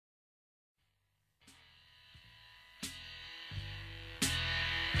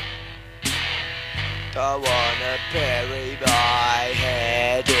I wanna bury my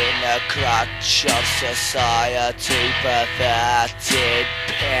head in the crutch of society. Perverted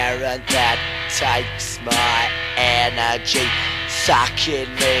parent that takes my energy, sucking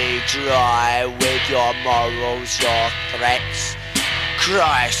me dry with your morals, your threats.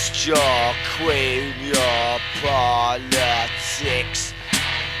 Christ, your queen, your politics.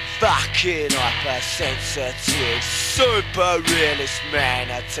 Fucking hypersensitive, super realist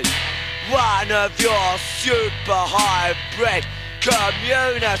manatee. One of your super hybrid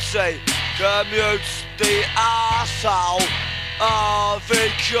community. Commutes, the arsehole of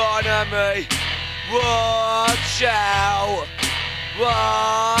economy. Watch out,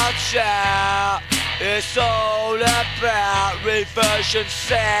 watch out. It's all about reversion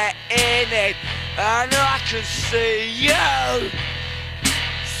setting in, and I can see you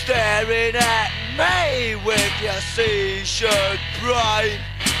staring at me with your seizured brain,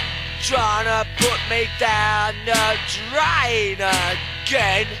 trying to put me down the drain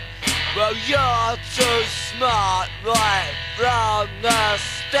again. Well, you're too smart right from the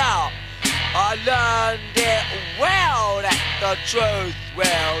start. I learned it well that the truth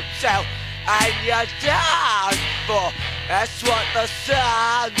will tell, and you're done for. That's what the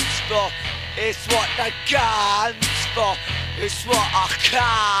sun's for. It's what the gun's for. It's what I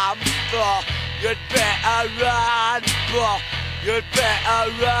come for. You'd better run, bro. You'd better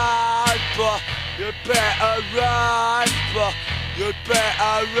run, bro. You'd better run, bro. You'd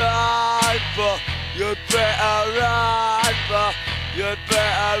better run, bro. You'd better run, bro. You'd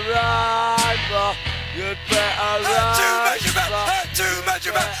better run, bro. You'd better run. Too much about, too much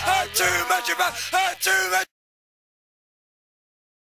about, too much about, too much.